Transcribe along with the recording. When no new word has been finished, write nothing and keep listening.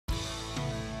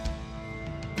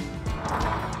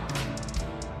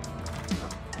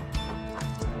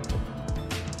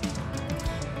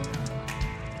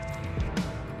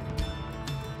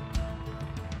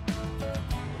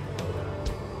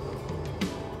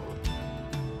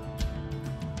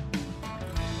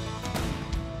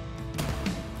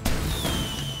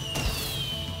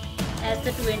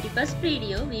As the 21st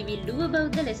video, we will do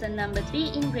about the lesson number 3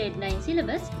 in grade 9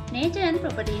 syllabus, Nature and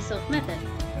Properties of Matter.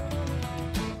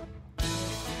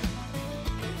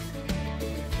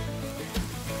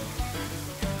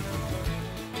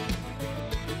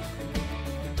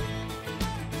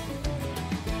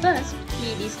 First,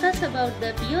 we discuss about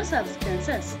the pure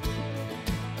substances.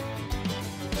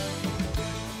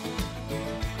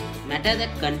 Matter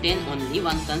that contain only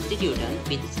one constituent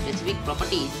with specific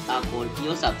properties are called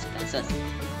pure substances.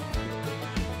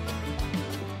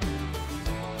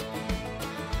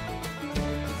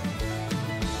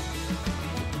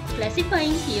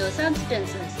 Classifying pure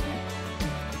substances.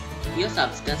 Pure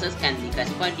substances can be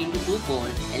classified into two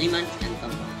called elements and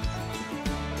compounds.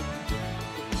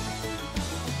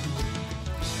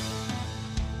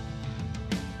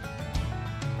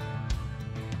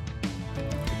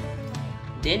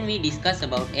 Then we discuss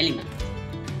about elements.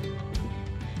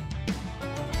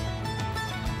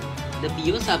 The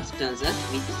pure substances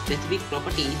with specific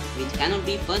properties which cannot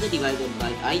be further divided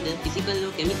by either physical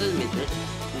or chemical method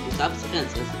into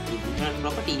substances with different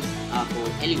properties are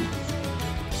called elements.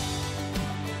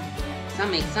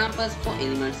 Some examples for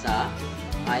elements are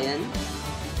iron,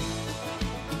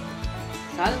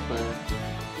 sulfur,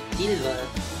 silver,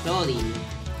 chlorine,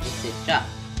 etc.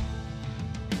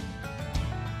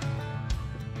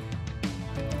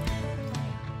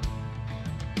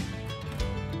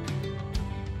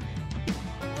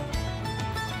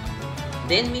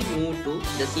 Then we move to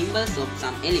the symbols of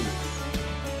some elements.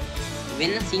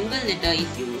 When a single letter is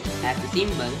used as a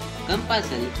symbol,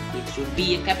 compulsory it should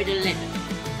be a capital letter.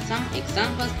 Some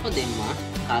examples for them are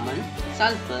carbon,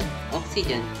 sulfur,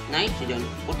 oxygen, nitrogen,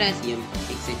 potassium,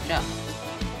 etc.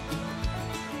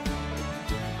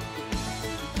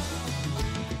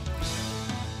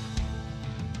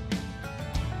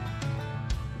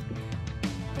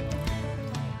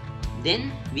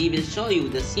 Then we will show you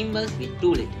the symbols with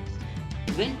two letters.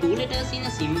 When two letters in a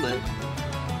symbol,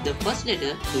 the first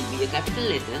letter should be a capital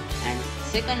letter and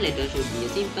second letter should be a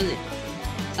simple letter.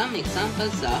 Some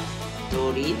examples are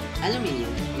chlorine,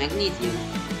 aluminium, magnesium,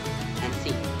 and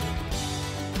zinc.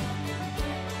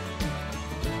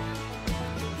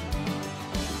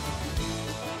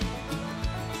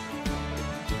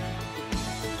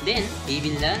 Then we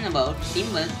will learn about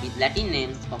symbols with Latin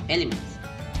names of elements.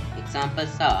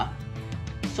 Examples are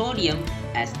sodium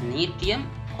as natrium,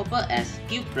 copper as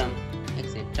cuprum,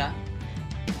 etc.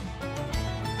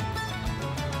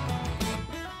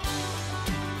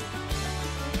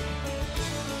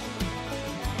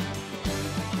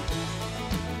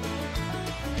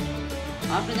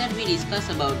 After that we discuss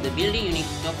about the building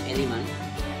units of element.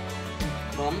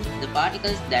 From the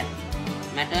particles that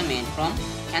matter made from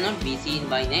cannot be seen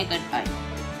by naked eye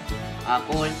are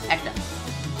called atoms.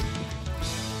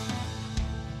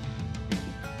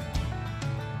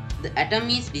 The atom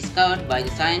is discovered by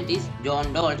the scientist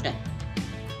John Dalton.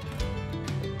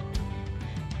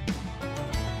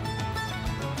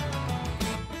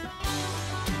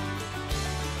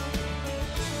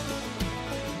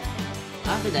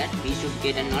 After that, we should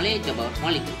get a knowledge about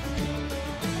molecules.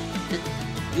 The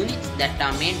units that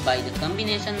are made by the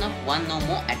combination of one or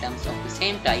more atoms of the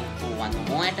same type or one or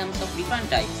more atoms of different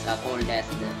types are called as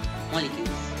the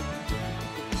molecules.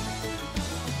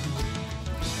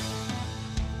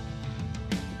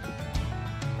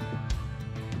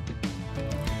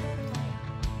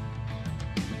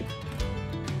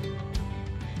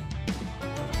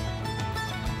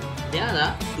 There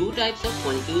are two types of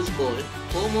molecules called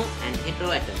HOMO and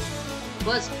HETERO.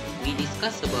 First, we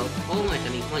discuss about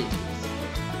homoatomic molecules.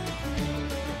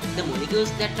 The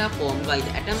molecules that are formed by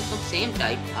the atoms of same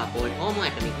type are called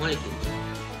homoatomic molecules.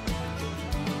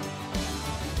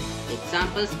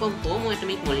 Examples for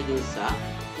homoatomic molecules are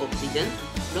oxygen,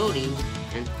 chlorine,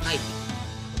 and hydrogen.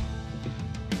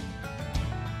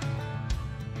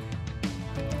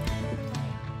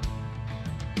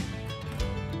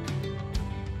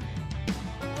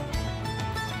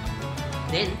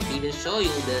 Then we will show you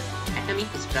the atomic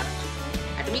structure.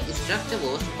 Atomic structure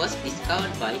was first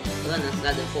discovered by Ernest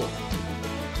Rutherford.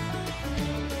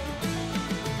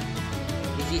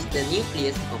 This is the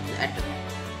nucleus of the atom.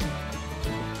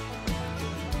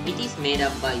 It is made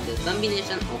up by the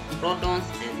combination of protons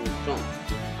and neutrons.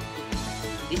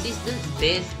 This is the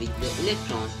space which the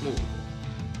electrons move.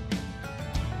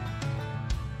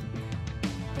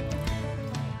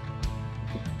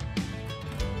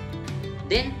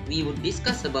 Then we would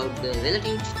discuss about the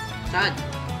relative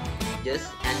charges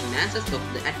and masses of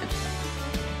the atom.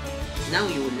 Now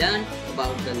you learned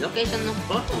about the location of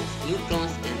protons,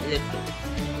 neutrons and electrons.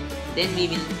 Then we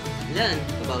will learn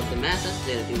about the masses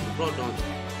relative to protons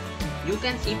you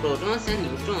can see protons and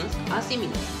neutrons are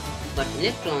similar, but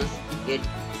electrons get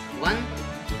 1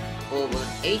 over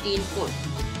 18 fold,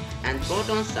 and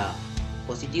protons are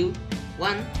positive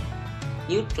 1,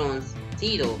 neutrons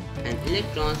 0, and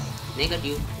electrons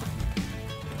negative.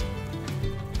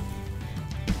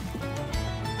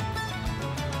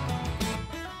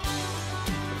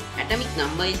 Atomic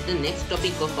number is the next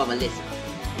topic of our lesson.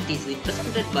 It is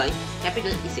represented by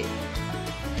capital Z.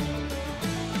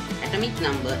 Atomic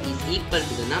number is equal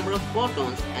to the number of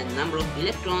protons and number of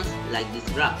electrons like this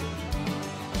graph.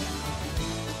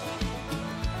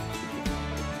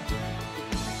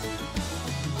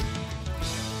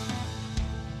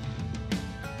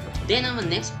 Then our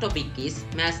next topic is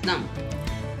mass number.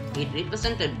 It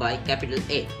represented by capital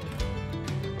A.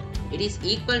 It is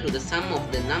equal to the sum of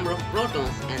the number of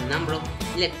protons and number of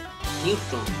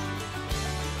neutrons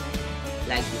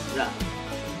like this graph.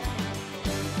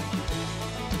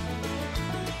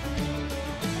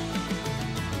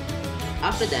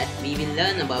 After that, we will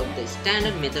learn about the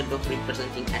standard method of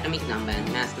representing atomic number and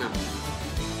mass number.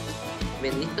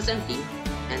 When representing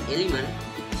an element,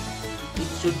 it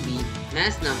should be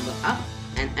mass number up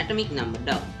and atomic number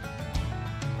down.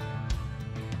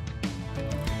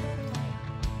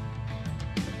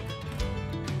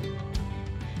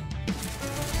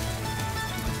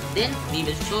 Then we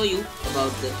will show you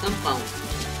about the compounds.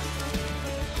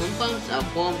 Compounds are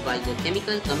formed by the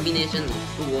chemical combination of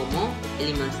two or more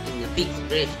elements in a fixed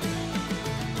ratio.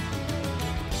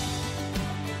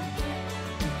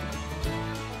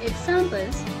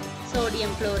 Examples: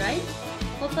 sodium chloride,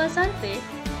 copper sulfate,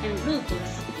 and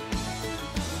glucose.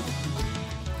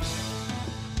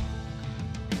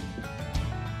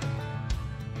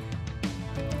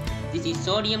 This is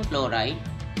sodium chloride,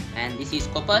 and this is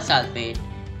copper sulfate,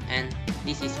 and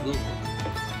this is glucose.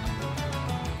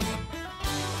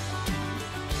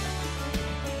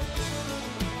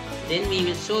 Then we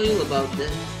will show you about the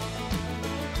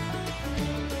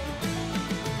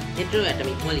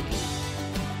heteroatomic molecules.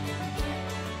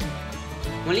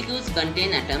 Molecules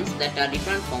contain atoms that are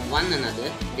different from one another.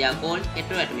 They are called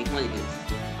heteroatomic molecules.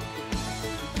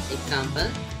 Example: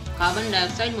 carbon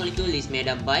dioxide molecule is made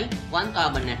up by one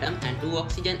carbon atom and two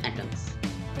oxygen atoms.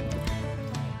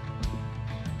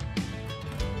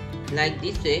 Like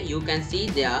this way, you can see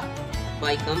there,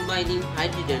 by combining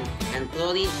hydrogen and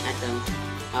chlorine atoms,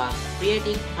 are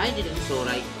creating hydrogen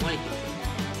chloride molecule.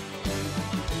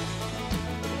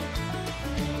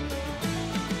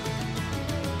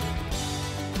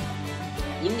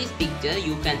 In this picture,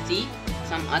 you can see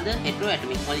some other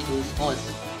heteroatomic molecules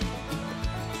also.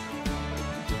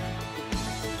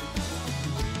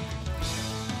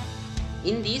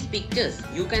 In these pictures,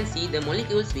 you can see the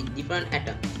molecules with different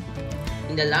atoms.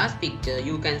 In the last picture,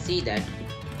 you can see that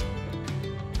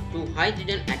two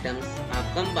hydrogen atoms are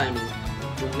combining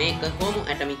to make a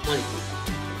homoatomic molecule,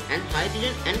 and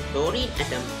hydrogen and chlorine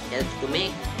atom helps to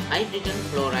make hydrogen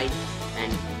fluoride,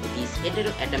 and it is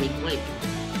heteroatomic molecule.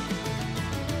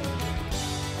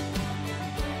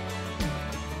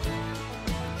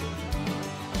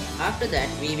 After that,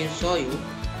 we will show you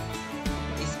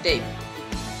this table.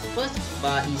 First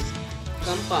bar is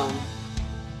compound,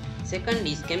 second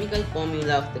is chemical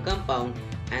formula of the compound,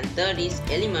 and third is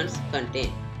elements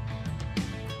contained.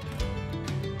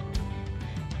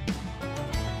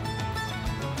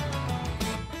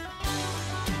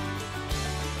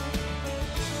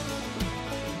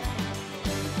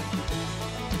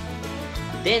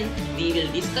 Then we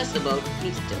will discuss about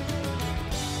mixtures.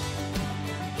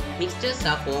 Mixtures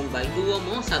are formed by two or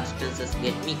more substances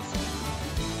get mixed.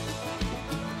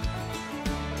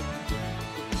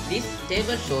 This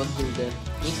table shows you the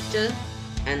mixture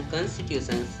and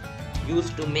constitutions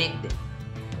used to make them.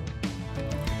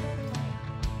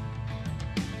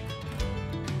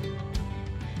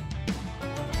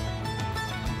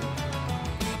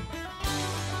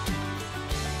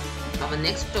 Our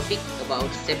next topic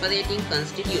about separating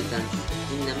constituents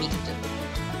in a mixture.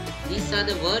 These are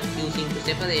the words using to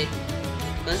separate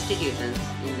constituents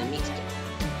in a mixture.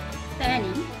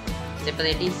 Panning,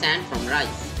 Separating sand from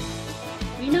rice.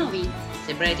 winnowing,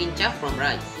 Separating chaff from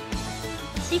rice.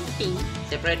 sifting,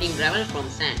 Separating gravel from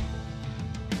sand.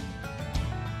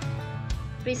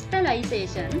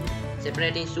 crystallization,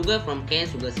 Separating sugar from cane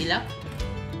sugar syrup.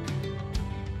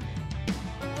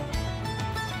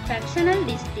 fractional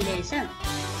distillation,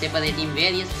 Separating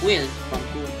various fuels from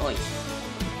crude oil.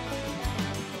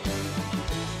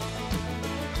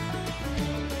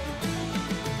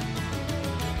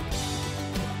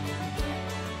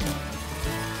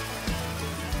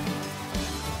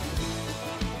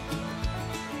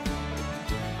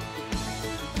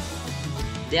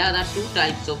 There are two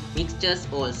types of mixtures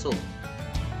also.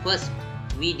 First,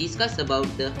 we discuss about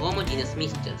the homogeneous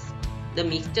mixtures. The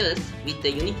mixtures with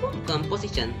the uniform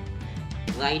composition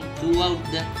right throughout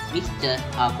the mixture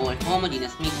are called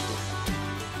homogeneous mixtures.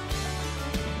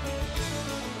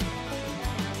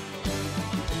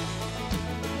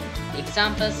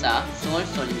 Examples are salt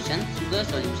solution, sugar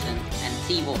solution, and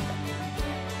seawater.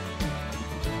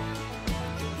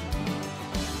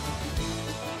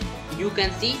 You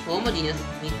can see homogeneous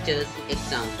mixtures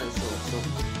examples also.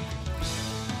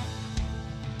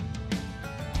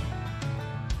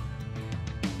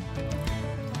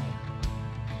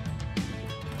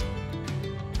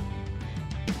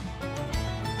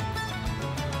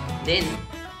 Then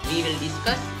we will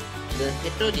discuss the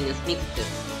heterogeneous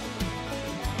mixtures.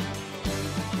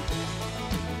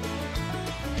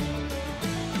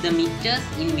 The mixtures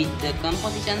in which the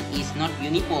composition is not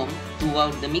uniform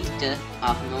throughout the mixture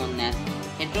are known as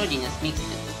heterogeneous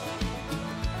mixtures.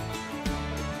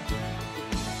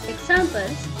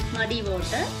 Examples: muddy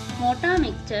water, mortar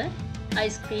mixture,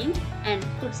 ice cream, and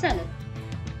fruit salad.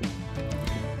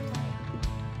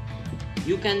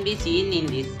 You can be seen in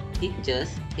these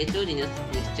pictures heterogeneous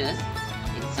mixtures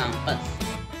examples: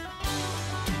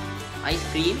 ice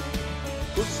cream,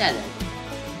 fruit salad,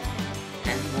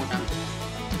 and mortar mixture.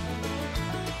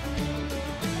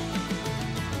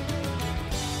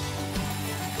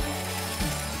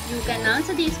 You can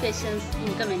answer these questions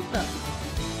in comment box.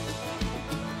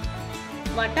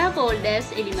 What are called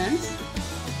as elements?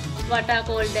 What are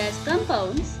called as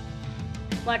compounds?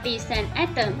 What is an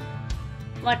atom?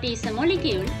 What is a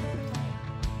molecule?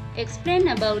 Explain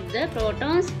about the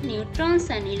protons, neutrons,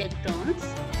 and electrons.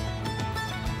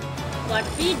 What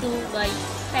we do by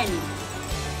spanning.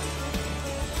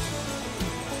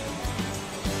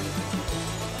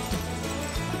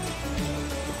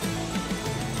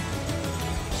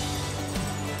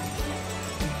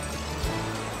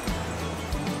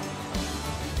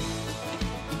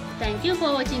 Thank you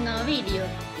for watching our video.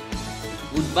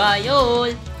 Goodbye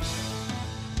all!